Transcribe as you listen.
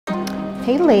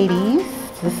Hey ladies,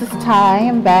 this is Ty.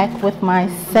 I'm back with my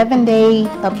 7-day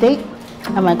update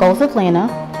on my Goals Atlanta.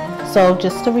 So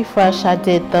just to refresh, I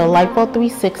did the Lipo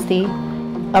 360,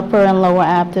 upper and lower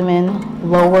abdomen,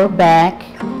 lower back,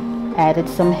 added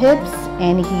some hips,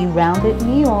 and he rounded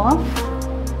me off.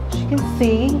 As you can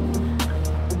see,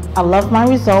 I love my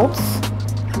results.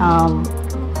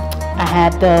 I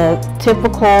had the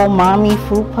typical mommy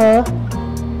fupa.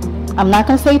 I'm not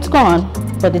going to say it's gone,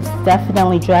 but it's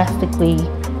definitely drastically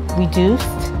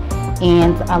reduced,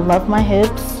 and I love my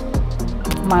hips.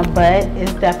 My butt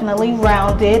is definitely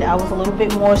rounded. I was a little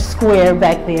bit more square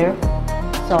back there,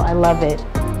 so I love it.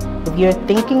 If you're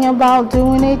thinking about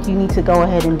doing it, you need to go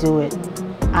ahead and do it.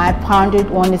 I pondered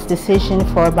on this decision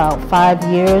for about 5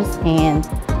 years, and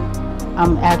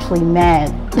I'm actually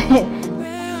mad.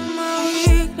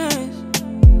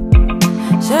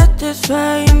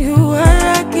 Satisfying you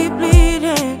while I keep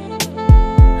bleeding.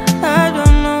 I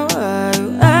don't know why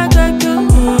you act like you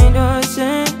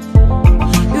innocent.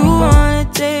 You wanna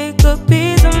take a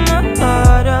piece of my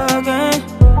heart again.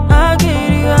 I'll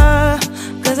get you up,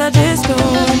 cause I just don't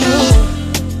know.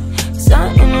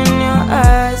 Something in your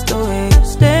eyes, the way you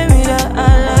stare me that I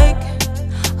like.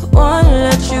 I wanna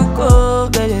let you go,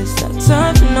 but it's like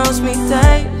something holds me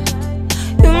tight.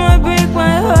 You might break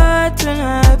my heart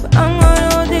tonight, but I'm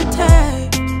gonna hold it tight.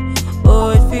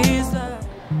 Oh, it feels like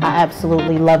I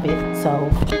absolutely love it, so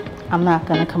I'm not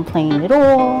gonna complain at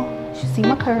all. You see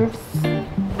my curves.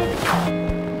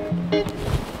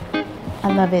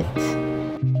 I love it.